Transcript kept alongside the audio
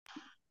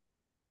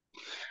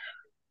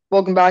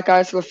Welcome back,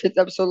 guys, to the fifth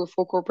episode of the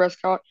Full Court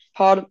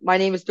Pod. My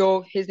name is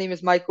Dove. His name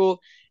is Michael.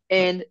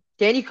 And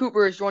Danny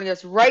Cooper is joining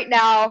us right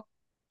now.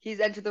 He's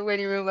entered the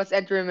waiting room. Let's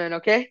enter him in,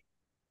 okay?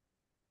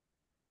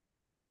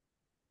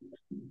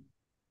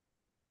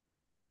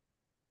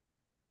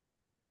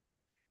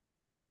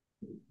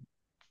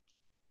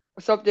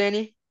 What's up,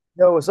 Danny?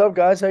 Yo, what's up,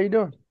 guys? How you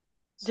doing?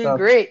 Doing Stuff.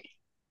 great.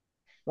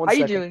 One How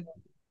you second. doing?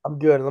 I'm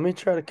good. Let me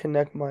try to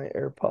connect my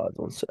AirPods.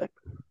 One sec.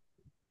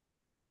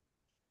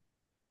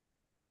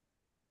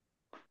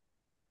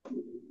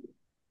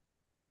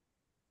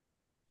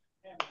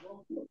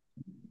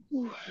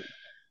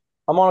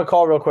 I'm on a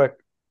call real quick.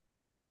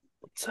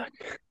 One sec.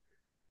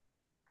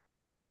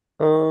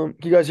 Can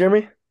you guys hear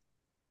me?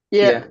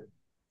 Yeah. Yeah.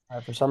 All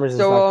right, for some reason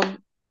it's So, not.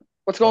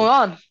 what's going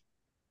on?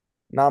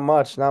 Not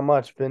much, not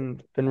much.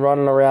 Been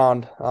running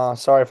around.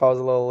 Sorry if I was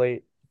a little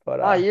late, but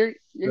Ah, you're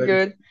good.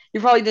 good.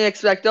 You probably didn't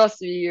expect us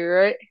to be here,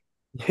 right?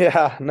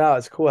 Yeah, no,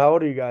 it's cool. How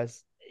old are you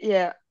guys?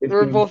 Yeah,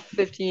 we're 15. both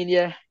 15.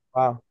 Yeah.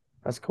 Wow,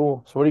 that's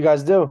cool. So what do you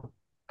guys do?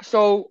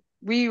 So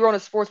we run a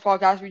sports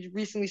podcast. We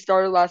recently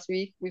started last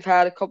week. We've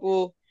had a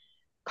couple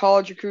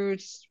college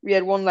recruits. We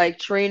had one like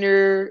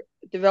trainer,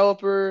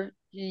 developer.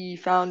 He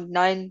found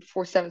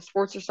 947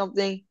 Sports or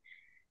something.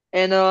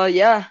 And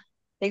yeah,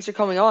 thanks for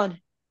coming on.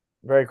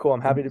 Very cool. I'm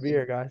happy to be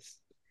here, guys.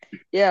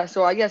 Yeah,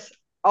 so I guess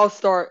I'll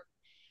start.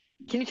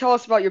 Can you tell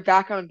us about your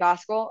background in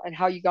basketball and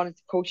how you got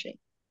into coaching?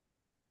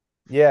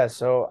 Yeah,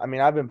 so I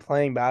mean, I've been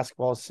playing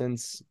basketball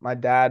since my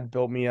dad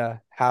built me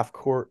a half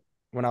court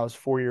when I was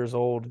 4 years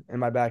old in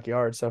my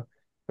backyard. So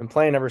been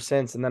playing ever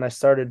since. And then I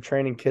started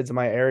training kids in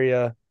my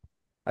area,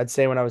 I'd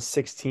say when I was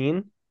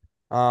 16.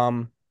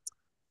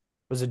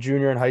 Was a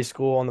junior in high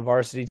school on the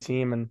varsity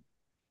team, and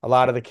a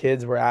lot of the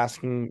kids were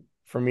asking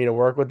for me to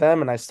work with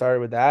them, and I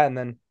started with that and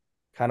then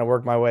kind of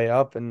worked my way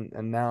up and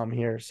now I'm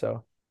here.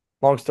 So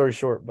long story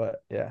short,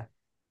 but yeah.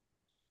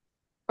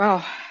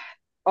 Wow.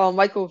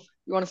 Michael,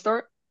 you want to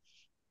start?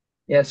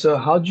 Yeah, so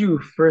how'd you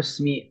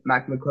first meet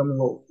Mac McClellan?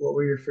 What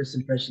were your first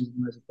impressions of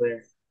him as a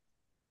player?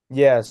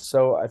 Yeah,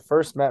 so I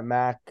first met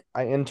Mac.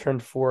 I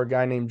interned for a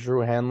guy named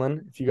Drew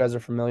Hanlon, if you guys are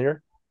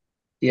familiar.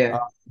 Uh, Yeah,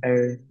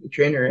 the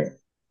trainer, right?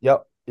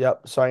 yep,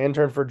 yep. So I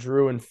interned for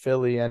Drew in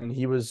Philly, and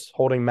he was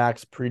holding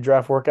Mac's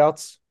pre-draft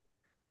workouts.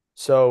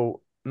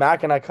 So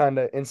Mac and I kind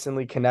of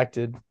instantly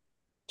connected.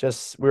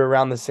 Just we were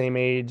around the same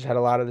age, had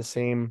a lot of the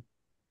same,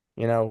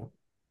 you know,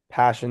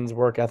 passions,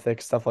 work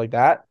ethic, stuff like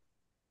that.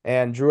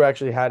 And Drew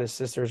actually had his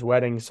sister's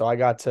wedding, so I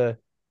got to,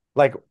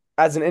 like,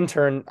 as an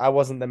intern, I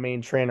wasn't the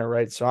main trainer,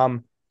 right? So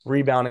I'm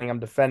rebounding, I'm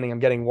defending, I'm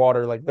getting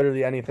water, like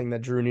literally anything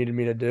that Drew needed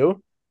me to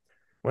do.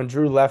 When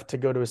Drew left to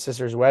go to his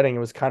sister's wedding, it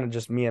was kind of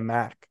just me and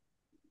Mac.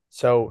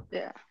 So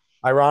Yeah.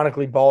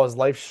 ironically, Ball His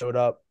Life showed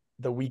up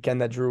the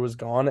weekend that Drew was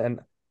gone,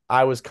 and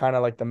I was kind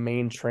of like the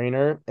main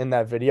trainer in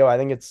that video. I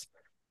think it's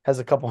has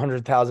a couple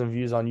 100,000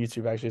 views on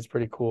YouTube. Actually, it's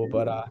pretty cool.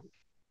 But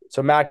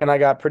so Mac and I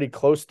got pretty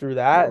close through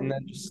that, and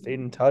then just stayed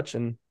in touch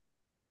and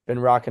been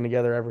rocking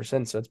together ever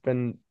since. So it's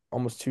been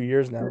almost 2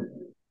 years now.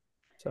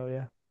 So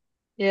yeah.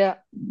 Yeah.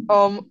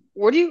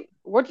 What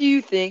do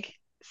you think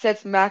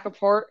sets Mac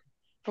apart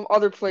from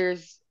other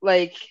players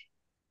like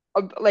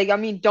I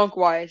mean dunk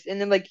wise, and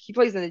then like he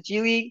plays in the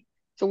G League.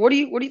 So what do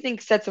you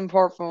think sets him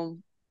apart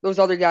from those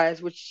other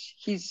guys? Which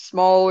he's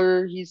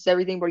smaller, he's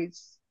everything, but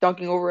he's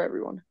dunking over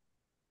everyone.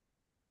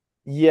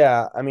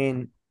 Yeah, I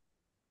mean,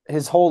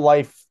 his whole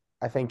life,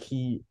 I think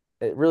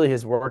really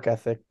his work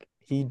ethic.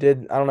 He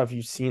did, I don't know if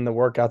you've seen the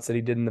workouts that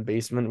he did in the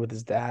basement with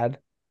his dad,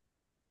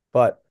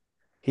 but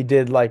he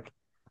did like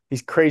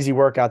these crazy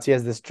workouts. He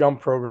has this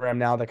jump program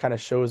now that kind of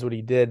shows what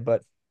he did,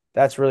 but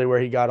that's really where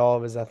he got all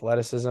of his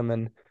athleticism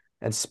and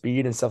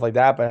speed and stuff like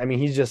that. But I mean,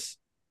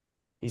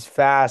 he's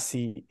fast.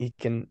 He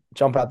can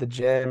jump out the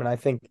gym, and I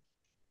think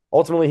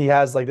ultimately he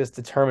has like this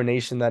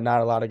determination that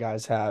not a lot of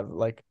guys have.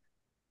 Like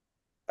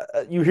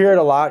you hear it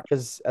a lot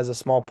because as a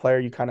small player,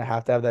 you kind of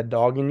have to have that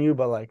dog in you.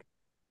 But like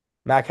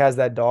Mac has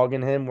that dog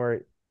in him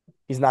where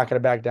he's not going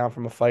to back down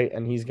from a fight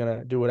and he's going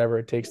to do whatever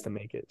it takes to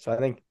make it. So I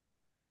think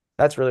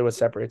that's really what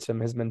separates him,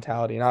 his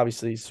mentality. And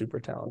obviously, he's super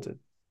talented.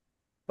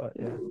 But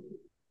yeah.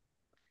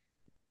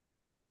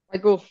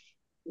 Michael,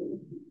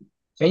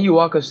 Can you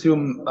walk us through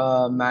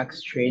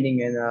Mac's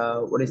training and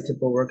what his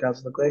typical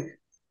workouts look like?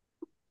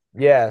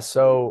 Yeah.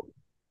 So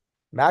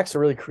Mac's a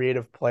really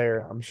creative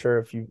player. I'm sure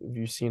if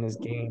you've seen his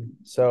game.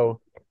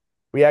 So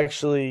we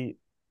actually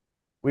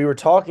we were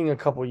talking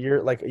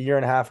like a year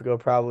and a half ago,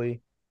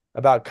 probably,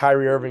 about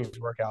Kyrie Irving's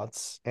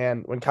workouts.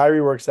 And when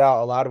Kyrie works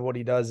out, a lot of what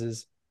he does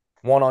is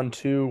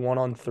 1-on-2,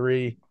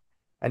 1-on-3,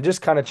 and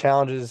just kind of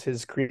challenges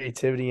his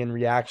creativity and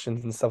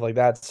reactions and stuff like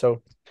that.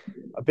 So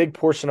a big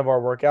portion of our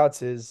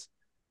workouts is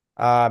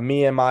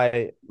me and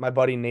my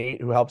buddy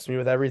Nate, who helps me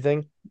with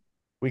everything.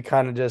 We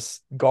kind of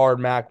just guard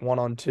Mac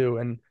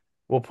 1-on-2, and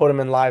we'll put him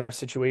in live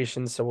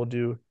situations. So we'll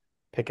do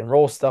pick and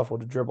roll stuff, we'll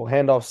do dribble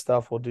handoff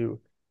stuff, we'll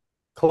do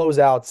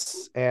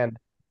closeouts, and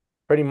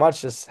pretty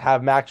much just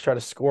have Max try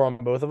to score on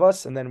both of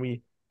us, and then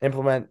we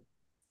implement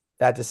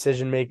that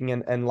decision making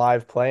and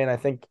live play. And I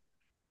think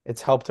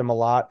it's helped him a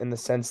lot in the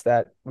sense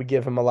that we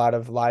give him a lot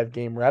of live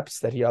game reps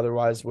that he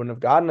otherwise wouldn't have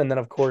gotten. And then,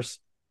 of course,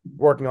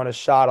 working on his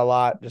shot a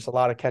lot, just a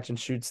lot of catch and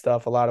shoot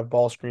stuff, a lot of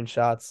ball screen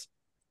shots.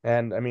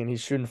 And I mean,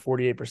 he's shooting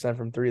 48%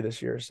 from three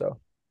this year. So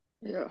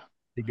Yeah.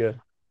 pretty good.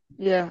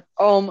 Yeah.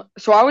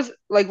 So I was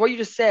like what you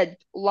just said,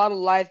 a lot of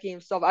live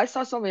game stuff. I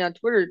saw something on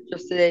Twitter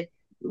just today,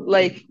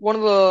 like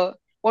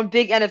one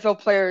big NFL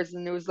players,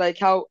 and it was like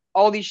how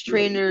all these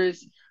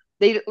trainers,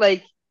 they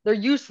like they're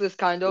useless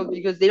kind of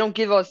because they don't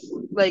give us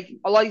like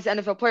a lot of these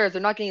NFL players,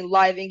 they're not getting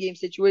live in-game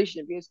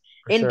situation because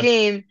For in sure.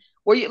 game,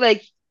 what you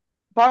like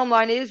bottom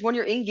line is when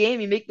you're in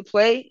game, you make the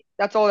play,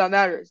 that's all that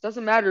matters.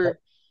 Doesn't Yep. matter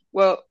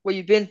what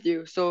you've been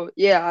through. So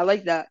yeah, I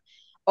like that.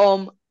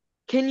 Um,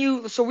 can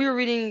you so we were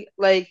reading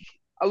like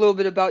a little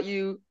bit about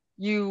you.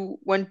 You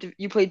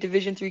played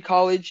Division 3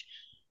 college,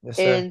 Yes,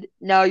 sir. and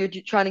now you're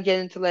trying to get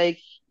into like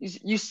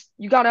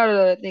you got out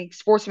of I think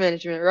sports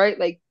management, right?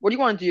 Like, what do you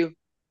want to do?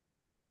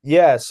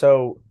 Yeah.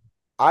 So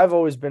I've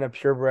always been a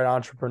purebred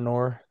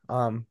entrepreneur.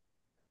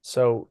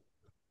 So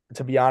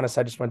to be honest,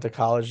 I just went to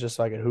college just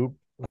so I could hoop.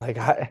 Like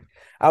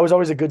I was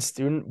always a good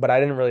student, but I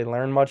didn't really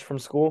learn much from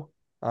school.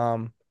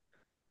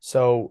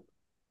 So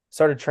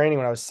started training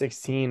when I was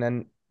 16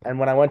 and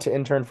when I went to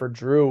intern for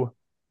Drew, I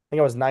think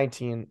I was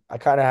 19. I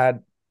kind of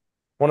had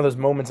one of those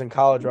moments in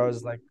college where I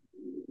was like,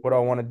 what do I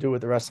want to do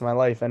with the rest of my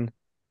life? And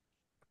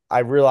I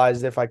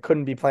realized if I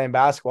couldn't be playing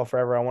basketball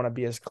forever, I want to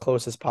be as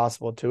close as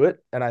possible to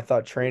it. And I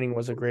thought training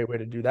was a great way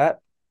to do that.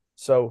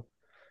 So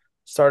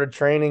started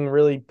training,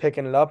 really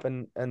picking it up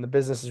and the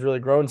business has really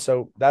grown.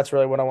 So that's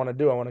really what I want to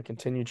do. I want to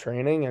continue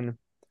training and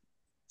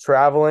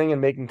traveling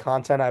and making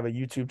content. I have a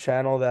YouTube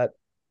channel that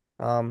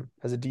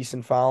has a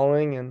decent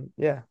following and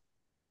yeah.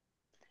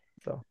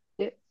 So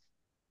Yeah,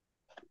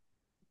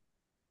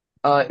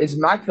 Is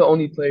Mac the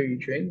only player you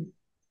train?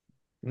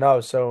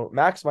 no, so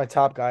Max, my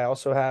top guy. I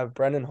also have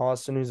Brendan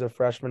Hawson, who's a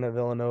freshman at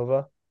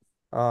Villanova.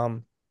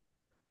 Um,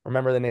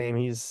 remember the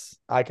name.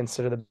 I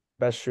consider the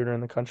best shooter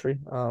in the country.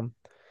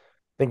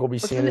 Think we'll be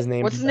seeing his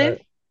name what's his name?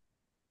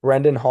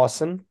 Brendan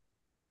Hawson.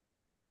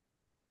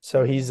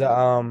 So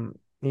Brendan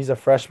he's a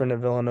freshman at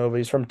Villanova.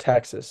 He's from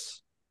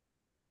Texas.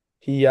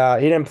 He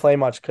didn't play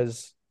much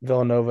because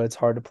Villanova, it's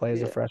hard to play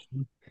as a Yeah,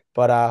 freshman.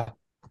 But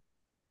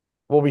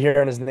we'll be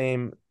hearing his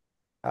name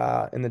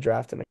in the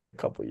draft in a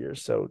couple of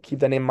years. So keep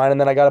that name in mind.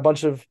 And then I got a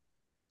bunch of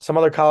some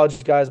other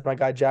college guys. My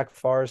guy Jack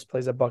Forrest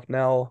plays at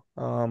Bucknell.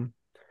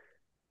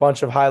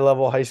 Bunch of high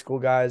level high school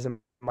guys in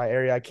my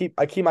area. I keep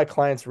my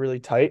clients really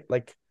tight.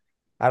 Like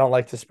I don't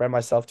like to spread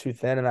myself too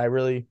thin, and I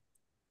really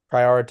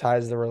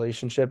prioritize the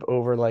relationship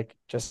over like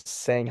just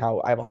saying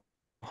how I have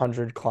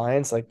 100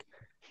 clients. Like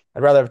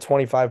I'd rather have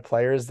 25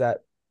 players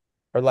that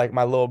are like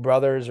my little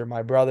brothers or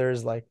my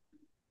brothers. Like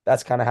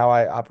that's kind of how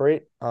I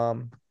operate.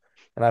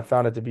 And I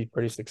found it to be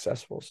pretty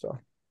successful. So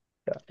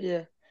yeah.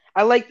 yeah.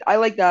 I like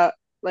that.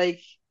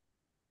 Like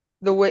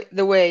the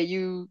way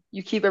you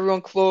keep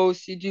everyone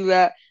close. You do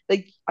that.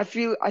 Like I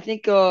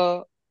think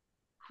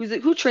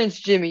who trains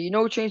Jimmy? You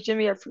know who trains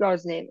Jimmy? I forgot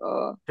his name.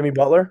 Jimmy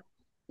Butler,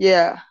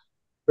 Yeah,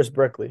 Chris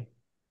Brickley.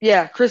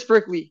 yeah, Chris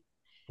Brickley.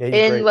 Yeah, he's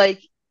And great.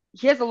 like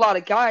he has a lot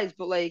of guys,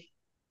 but like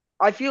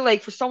I feel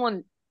like for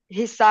someone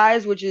his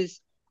size, which is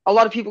a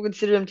lot of people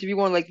consider him to be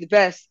one of like the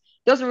best,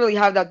 doesn't really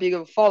have that big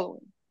of a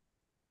following.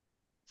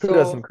 Who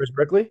doesn't? So Chris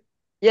Brickley?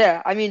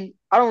 yeah, I mean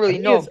I don't I really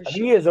think he know has. for I think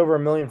sure. he has over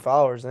 1 million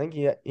followers. I think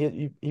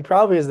he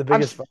probably has the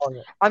I'm biggest s-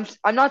 following.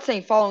 I'm not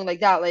saying following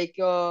like that, like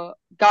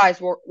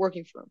guys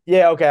working for him,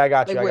 Yeah. Okay. I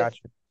got like you. I with got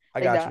you. I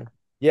like got that. you.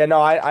 Yeah.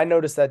 No. I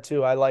noticed that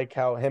too. I like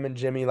how him and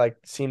Jimmy like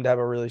seem to have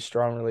a really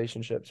strong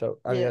relationship. So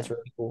I think Yeah, that's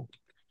really cool.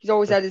 he's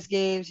always For- at his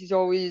games. He's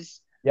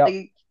always Yep.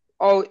 like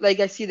oh like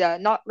I see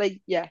that. Not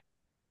like yeah.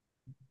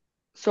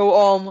 So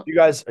Are you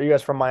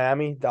guys from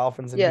Miami?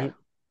 Dolphins and yeah, Heat.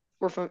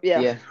 we're from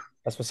yeah. Yeah.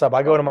 That's what's up.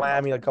 I go to Dolphins.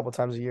 Miami like a couple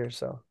times a year,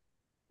 so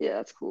Yeah,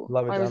 that's cool.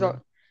 love it down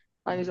there.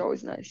 Miami's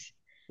always nice.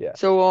 Yeah,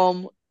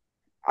 So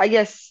I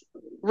guess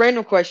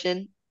random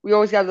question. We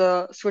always got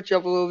to switch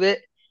up a little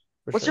bit.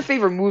 for What's your sure.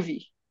 favorite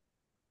movie?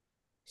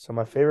 So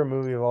my favorite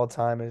movie of all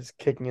time is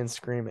Kicking and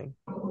Screaming,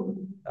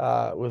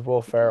 with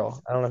Will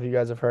Ferrell. I don't know if you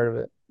guys have heard of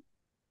it.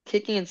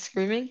 Kicking and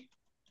Screaming?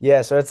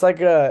 Yeah, so it's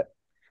like a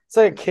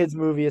kids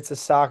movie. It's a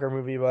soccer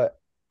movie, but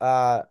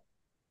uh,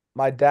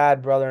 my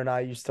dad, brother, and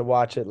I used to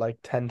watch it like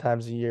 10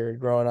 times a year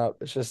growing up.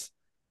 It's just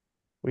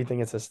we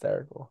think it's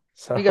hysterical.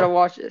 We gotta So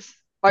watch this.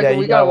 yeah, Michael, you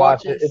we gotta gotta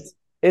watch watch it. this.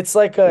 It's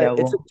like Yeah,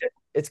 well,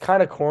 it's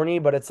kind of corny,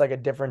 but it's like a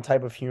different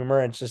type of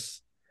humor. It's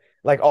just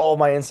like all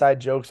my inside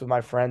jokes with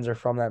my friends are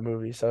from that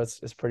movie, so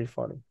it's pretty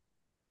funny.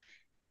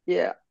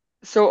 Yeah.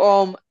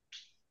 So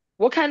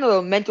what kind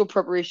of mental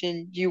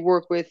preparation do you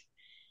work with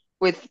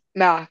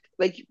Mac?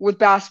 Like with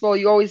basketball,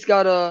 you always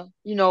gotta,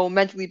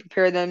 mentally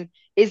prepare them.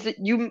 Is it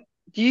you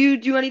do you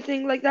do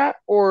anything like that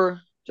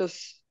or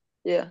just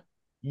yeah.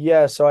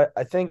 Yeah, so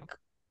I think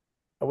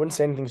I wouldn't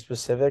say anything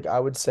specific. I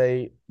would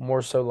say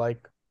more so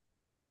like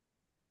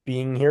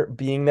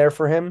being there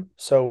for him.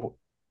 So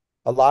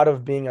a lot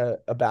of being a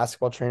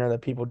basketball trainer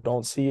that people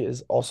don't see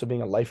is also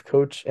being a life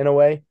coach in a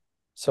way.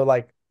 So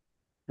like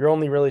you're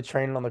only really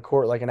training on the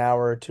court like an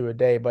hour or two a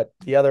day, but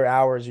the other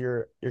hours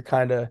you're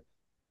kind of,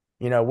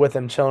 with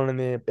him chilling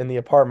in the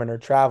apartment or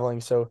traveling.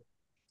 So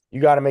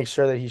you got to make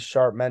sure that he's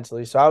sharp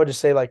mentally. So I would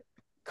just say like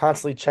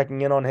constantly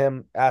checking in on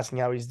him, asking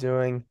how he's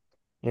doing,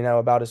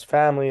 about his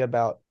family,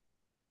 about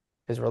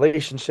his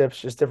relationships,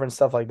 just different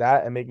stuff like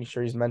that, and making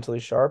sure he's mentally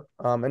sharp.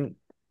 And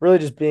really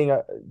just being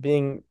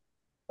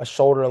a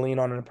shoulder to lean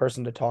on and a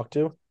person to talk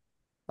to.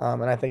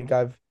 And I think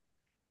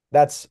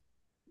that's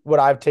what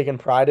I've taken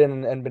pride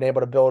in and been able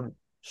to build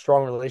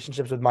strong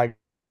relationships with my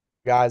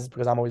guys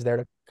because I'm always there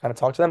to kind of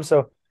talk to them.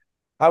 So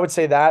I would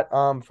say that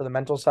for the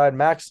mental side,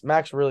 Max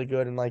really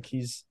good and like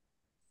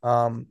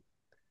um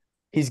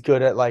he's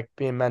good at like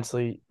being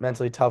mentally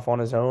tough on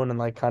his own and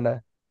like kind of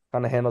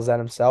handles that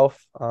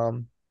himself.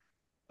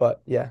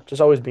 But yeah,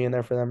 just always being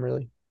there for them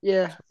really.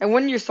 Yeah. And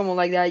when you're someone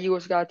like that, you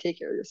also gotta take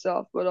care of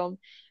yourself. But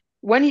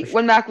when For sure.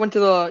 when Mac went to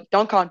the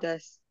dunk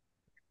contest,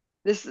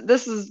 this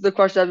is the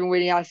question I've been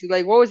waiting to ask you.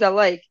 Like, what was that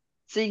like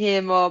seeing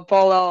him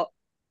ball out?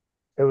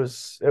 It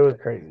was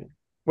crazy.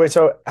 Wait,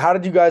 so how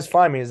did you guys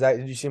find me?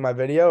 Did you see my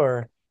video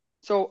or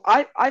So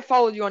I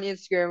followed you on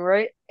Instagram,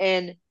 right?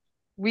 And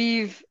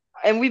we've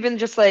we've been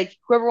just like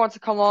whoever wants to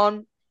come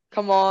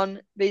on.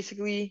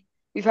 Basically,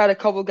 we've had a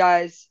couple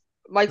guys.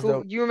 Michael,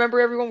 the do you remember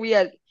everyone? We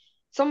had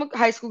some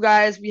high school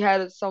guys. We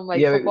had some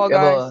like Yeah, we football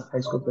have a guys, high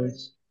school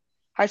players.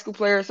 high school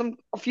players, some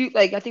a few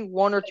like I think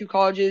one or two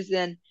colleges,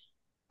 and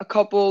a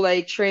couple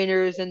like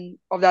trainers and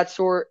of that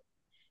sort.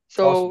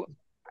 awesome. So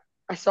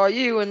I saw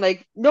you and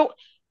like no,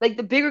 like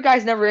the bigger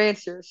guys never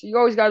answer. So you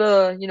always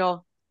gotta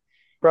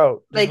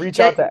Bro, just like reach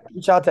get out to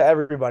reach out to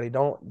everybody.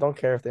 Don't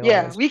care if they don't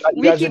yeah answer. You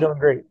we guys are keep doing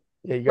great.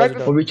 Yeah, you guys right are doing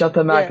We'll before reach out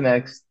to Mac yeah.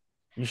 next.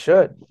 you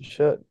should. You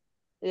should.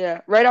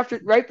 Yeah,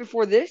 right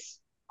before this,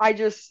 I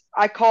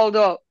called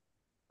up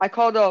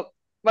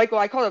Michael.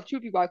 I called up two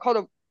people. I called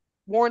up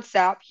Warren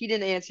Sapp. He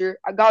didn't answer.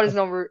 I got his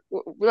number.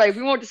 Like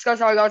we won't discuss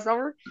how I got his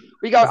number.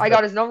 That's I dope.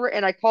 got his number,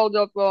 and I called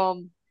up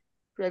What's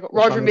Roger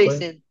wrong with play?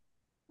 Mason.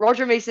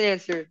 Roger Mason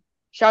answered.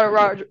 Shout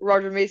out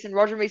Roger Mason.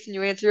 Roger Mason,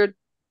 you answered,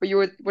 but he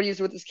was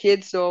with his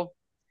kids, so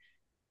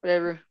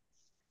whatever.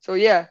 So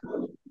yeah,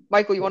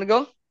 Michael, you want to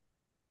go?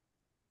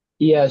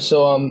 Yeah,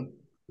 so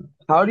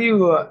how do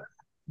you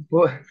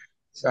what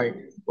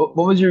sorry. What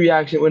was your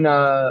reaction when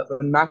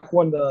Mac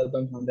won the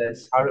dunk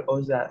contest? What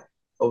was that?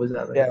 What was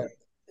that like? Yeah.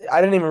 I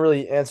didn't even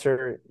really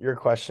answer your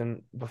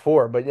question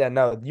before, but yeah,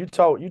 no,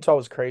 Utah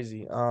was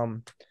crazy.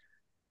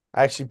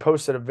 I actually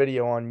posted a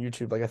video on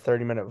YouTube, like a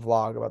 30-minute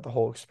vlog about the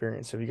whole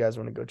experience. So if you guys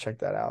want to go check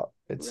that out,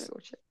 We're gonna it's go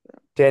check it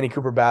out. Danny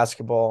Cooper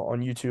basketball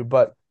on YouTube.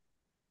 But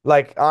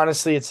like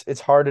honestly, it's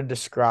hard to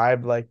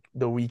describe like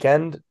the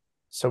weekend.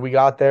 So we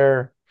got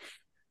there, I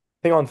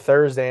think on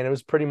Thursday, and it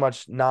was pretty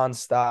much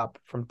nonstop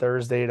from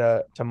Thursday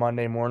to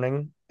Monday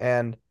morning.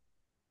 And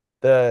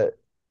the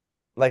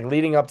like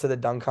leading up to the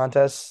dunk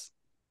contest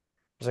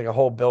was like a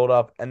whole build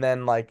up, and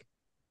then like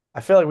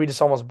I feel like we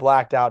just almost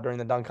blacked out during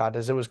the dunk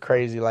contest. It was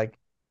crazy. Like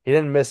he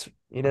didn't miss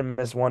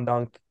one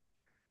dunk,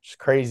 just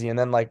crazy. And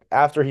then like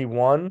after he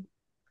won,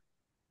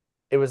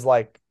 it was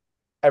like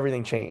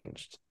everything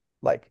changed.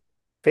 Like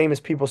famous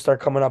people start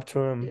coming up to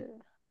him, Yeah,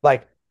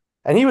 like,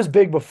 and he was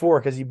big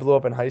before because he blew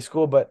up in high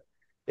school, but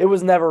it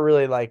was never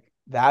really like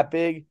that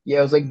big. Yeah,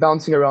 it was like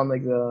bouncing around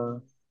like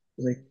the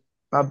like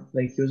not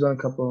like he was on a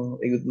couple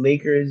like with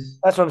Lakers.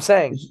 That's what I'm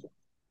saying. Which-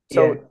 Yeah,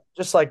 So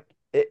just like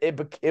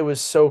it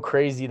was so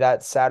crazy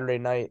that Saturday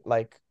night,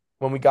 like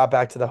when we got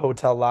back to the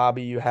hotel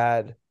lobby, you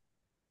had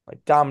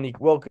like Dominique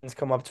Wilkins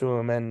come up to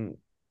him and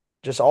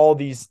just all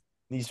these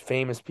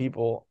famous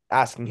people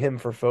asking him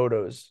for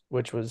photos,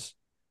 which was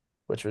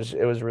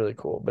it was really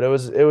cool. But it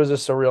was a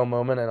surreal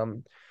moment,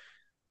 and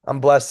I'm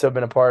blessed to have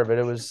been a part of it.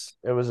 It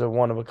was a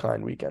one of a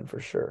kind weekend for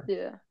sure.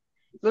 yeah.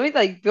 Let me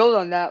like build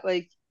on that.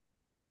 Like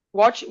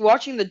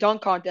watching the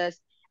dunk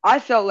contest, I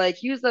felt like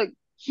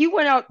he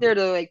went out there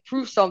to like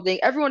prove something.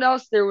 Everyone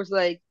else there was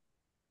like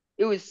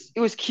it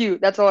was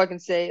cute. That's all I can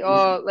say.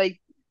 Like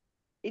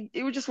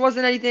it just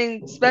wasn't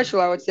anything special,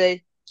 I would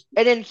say.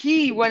 And then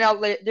he went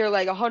out there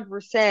like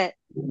 100%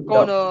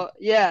 going Yep. to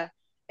yeah.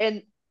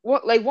 And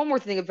what like one more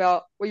thing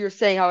about what you're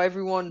saying, how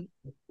everyone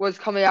was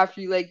coming after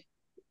you, like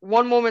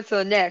one moment to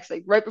the next,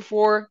 like right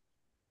before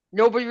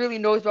nobody really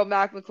knows about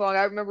Mac McClung.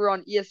 I remember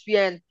on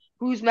ESPN,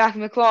 who's Mac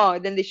McClung?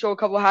 And then they show a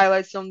couple of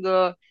highlights from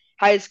the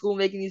high school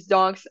making these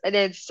dunks, and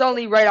then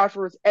suddenly right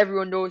afterwards,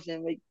 everyone knows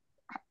him. Like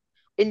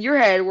in your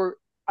head, where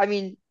I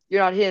mean, you're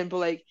not him, but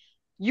like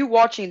you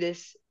watching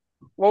this,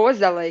 what was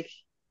that like?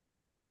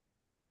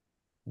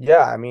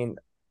 Yeah, I mean,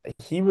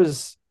 he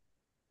was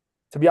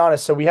to be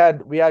honest. So we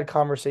had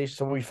conversations.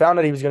 So we found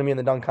out he was going to be in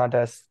the dunk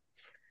contest,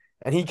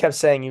 and he kept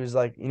saying he was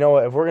like, you know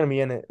what, if we're going to be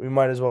in it, we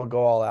might as well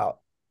go all out,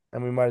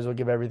 and we might as well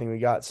give everything we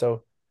got.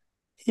 So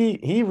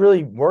he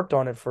really worked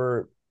on it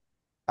for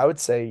I would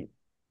say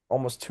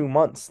almost 2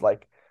 months.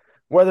 Like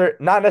whether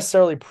not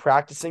necessarily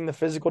practicing the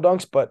physical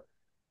dunks, but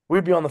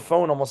we'd be on the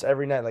phone almost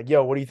every night, like,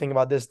 yo, what do you think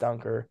about this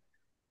dunk? Or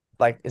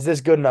like, is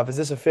this good enough? Is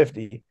this a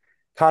 50?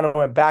 Kind of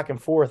went back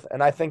and forth.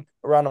 And I think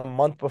around a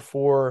month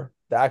before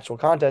the actual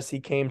contest, he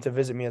came to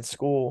visit me at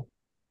school.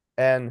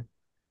 and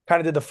kind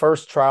of did the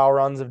first trial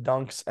runs of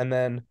dunks. And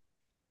then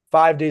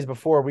 5 days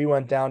before, we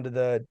went down to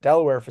the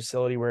Delaware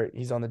facility where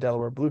he's on the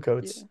Delaware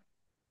Yeah. Bluecoats.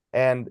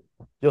 And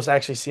you'll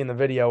actually see in the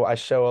video, I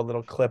show a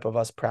little clip of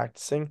us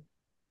practicing.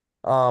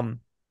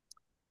 Um,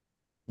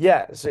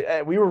 yeah,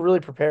 so we were really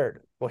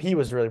prepared. Well, he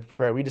was really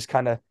prepared. We just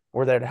kind of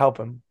were there to help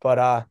him.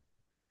 But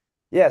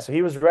yeah, so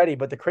he was ready.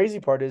 But the crazy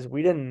part is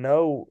we didn't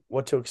know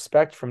what to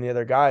expect from the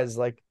other guys.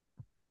 Like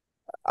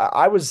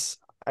I was,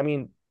 I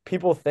mean,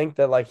 people think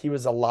that like he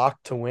was a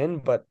lock to win,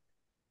 but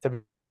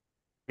to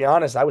be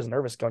honest, I was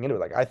nervous going into it.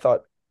 Like I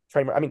thought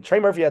Trey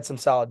Murphy had some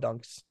solid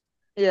dunks,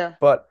 Yeah.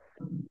 but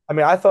I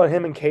mean, I thought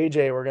him and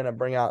KJ were gonna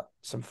bring out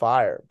some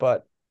fire.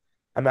 But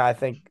I mean, I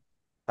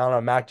don't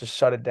know, Mac just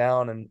shut it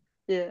down, and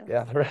Yeah.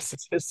 yeah, the rest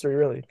is history,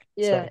 really.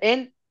 Yeah. So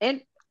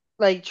And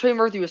like Trey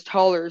Murphy was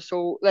taller,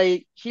 so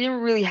like he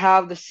didn't really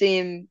have the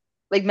same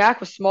like Mac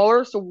was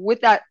smaller, so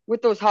with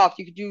those hops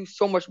you could do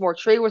so much more.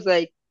 Trey was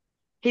like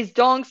his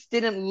dunks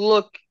didn't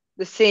look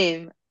the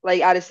same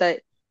like out of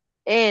sight.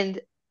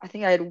 And I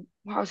think I had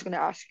what I was gonna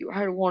ask you. I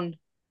had one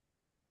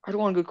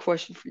good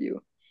question for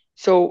you.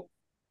 So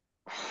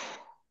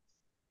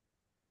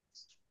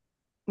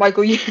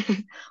Michael, you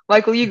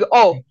Michael, you go.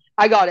 Oh,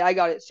 I got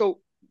it. So,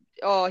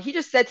 he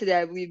just said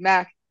today, I believe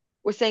Mac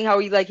was saying how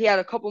he had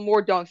a couple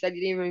more dunks that he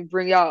didn't even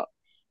bring out.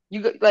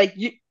 You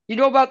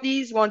know about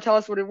these? Want to tell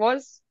us what it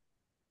was?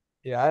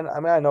 yeah, I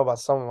mean, I know about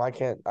some of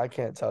them. I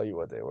can't tell you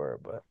what they were,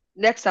 but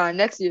Next time,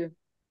 next year.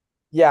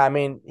 yeah, I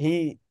mean,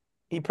 he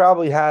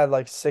probably had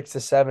like 6 to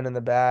 7 in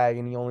the bag,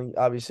 and he only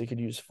obviously could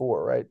use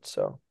four, right?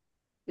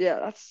 Yeah,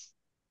 that's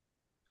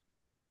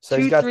So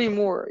he's two, three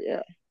more.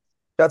 Yeah,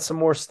 got some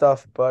more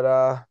stuff,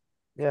 but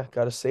yeah,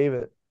 got to save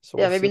it. So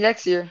yeah, we'll maybe see.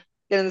 next year.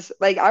 Getting this,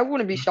 like, I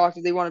wouldn't be shocked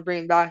if they want to bring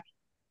him back.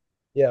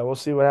 Yeah, we'll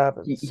see what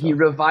happens. He So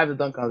revived the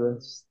dunk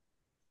contest.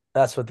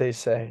 that's what they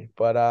say.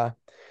 But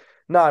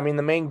no, I mean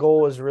the main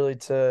goal is really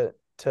to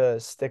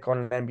stick on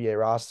an NBA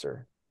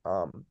roster.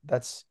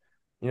 That's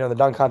the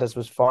dunk contest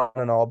was fun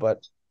and all,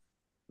 but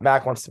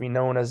Mac wants to be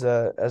known as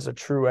a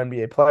true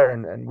NBA player,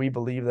 and we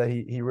believe that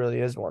he really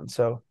is one.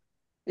 So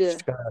Yeah,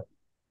 just gonna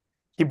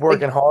keep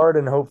like working hard,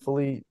 and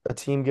hopefully a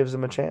team gives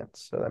him a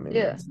chance. So I mean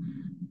yeah. that's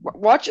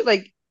Watch it.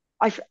 Like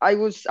I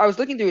was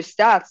looking through his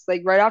stats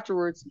like right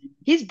afterwards.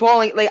 He's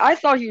balling. Like I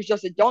thought he was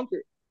just a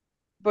dunker,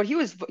 but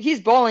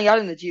he's balling out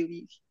in the G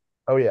League.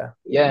 oh yeah.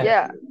 Yeah,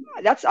 Yeah,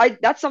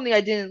 that's something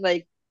I didn't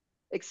like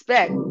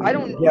expect. I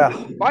don't. Yeah,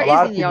 Why a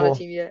lot isn't of he on the people.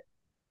 team yet?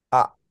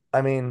 I,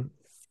 I mean,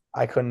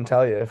 I couldn't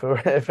tell you if it were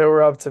if it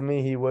were up to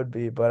me, he would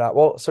be. But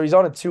well, so he's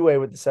on a two-way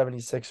with the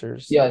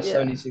 76ers, yeah, Yeah,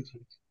 76.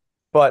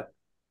 but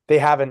they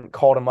haven't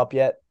called him up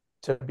yet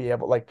to be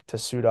able like to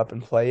suit up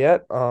and play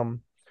yet.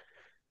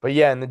 But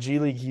yeah, in the G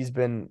League, he's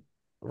been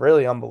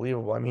really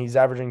unbelievable. I mean, he's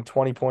averaging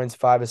 20 points,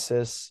 5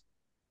 assists,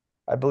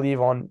 I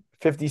believe, on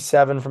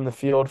 57 from the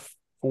field,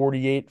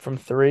 48 from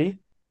three,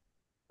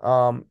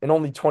 in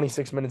only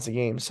 26 minutes a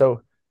game.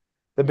 So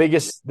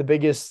yeah, the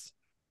biggest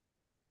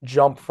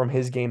jump from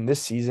his game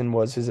this season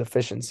was his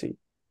efficiency.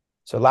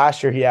 So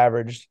last year he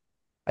averaged,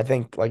 I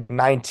think, like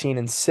 19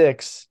 and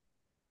 6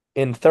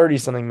 in 30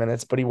 something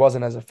minutes, but he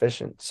wasn't as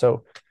efficient.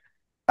 So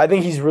I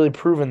think he's really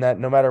proven that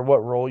no matter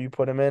what role you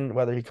put him in,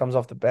 whether he comes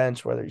off the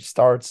bench, whether he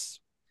starts,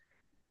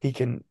 he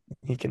can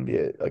he can be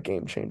a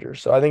game changer.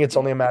 So I think it's yeah,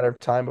 only a matter of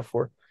time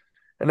before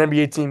an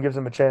NBA team gives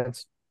him a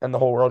chance and the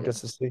whole world yeah,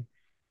 gets to see.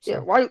 yeah.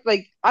 So Why?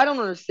 Like I don't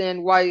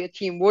understand why a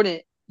team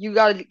wouldn't. You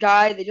got a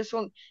guy. They just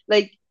want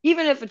like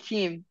even if a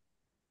team.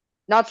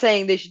 Not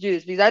saying they should do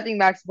this because I think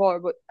Max is a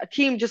baller, but a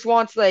team just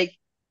wants like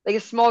a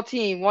small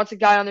team wants a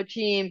guy on their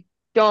team,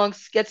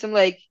 dunks, get some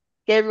like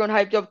get everyone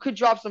hyped up, could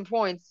drop some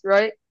points,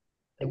 right?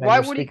 hey man, Why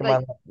would he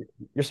like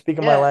you're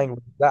speaking my yeah.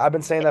 language. I've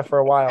been saying that for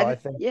a while. I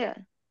think Yeah,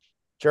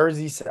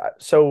 Jersey.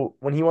 So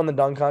when he won the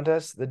dunk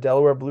contest, the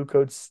Delaware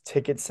Bluecoats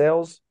ticket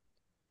sales,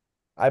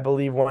 I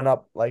believe, went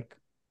up like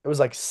it was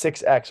like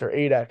 6x or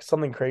 8x,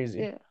 something crazy.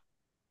 yeah,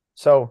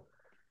 So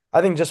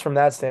I think just from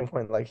that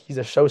standpoint, like he's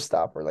a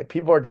showstopper. Like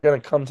people are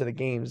gonna come to the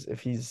games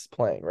if he's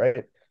playing,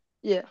 right?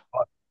 yeah,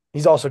 But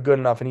he's also good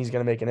enough and he's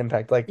gonna make an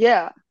impact. Like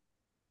yeah,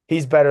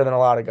 he's better than a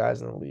lot of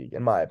guys in the league,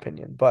 in my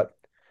opinion. But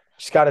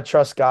just gotta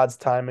trust God's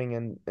timing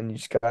and you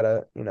just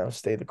gotta,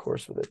 stay the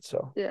course with it.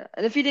 So yeah.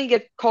 And if he didn't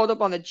get called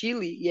up on the G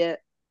League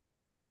yet,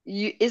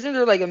 you isn't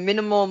there like a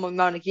minimum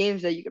amount of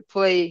games that you could Yeah,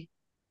 play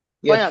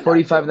it's on that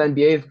 45 in though? the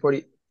NBA,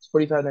 it's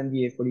 45 in the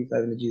NBA,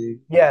 45 in the G League.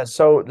 yeah,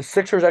 so the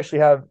Sixers actually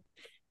have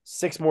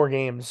 6 more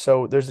games.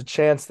 So there's a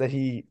chance that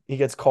he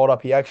gets called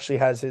up. He actually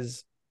has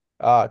his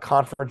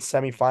conference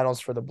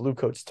semifinals for the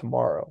Bluecoats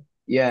tomorrow.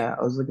 Yeah,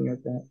 I was looking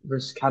at that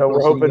versus So Capital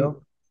we're City hoping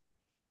Go.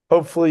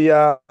 hopefully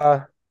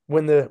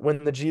win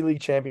the G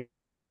League championship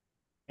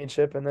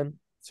and then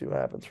see what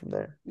happens from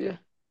there. Yeah.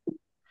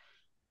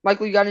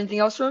 Michael, you got anything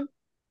else for him?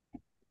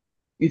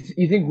 You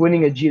think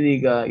winning a G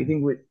League, you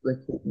think with like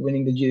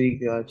winning the G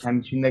League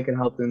championship that could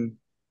help him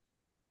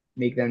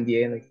make the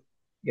NBA, like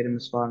get him a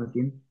spot on the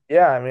team?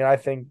 Yeah, I mean, I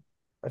think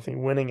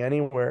winning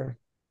anywhere,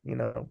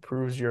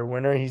 proves you're a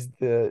winner. He's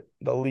the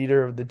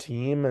leader of the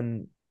team,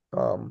 and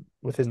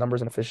with his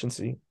numbers and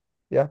efficiency.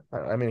 Yeah,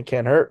 I mean it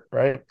can't hurt,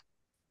 right?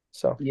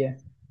 So Yeah.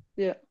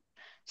 Yeah.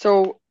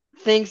 So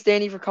thanks,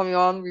 Danny, for coming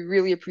on. We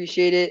really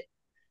appreciate it.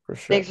 for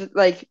sure. Thanks,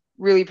 like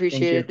really Thank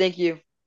appreciate it. you. Thank you.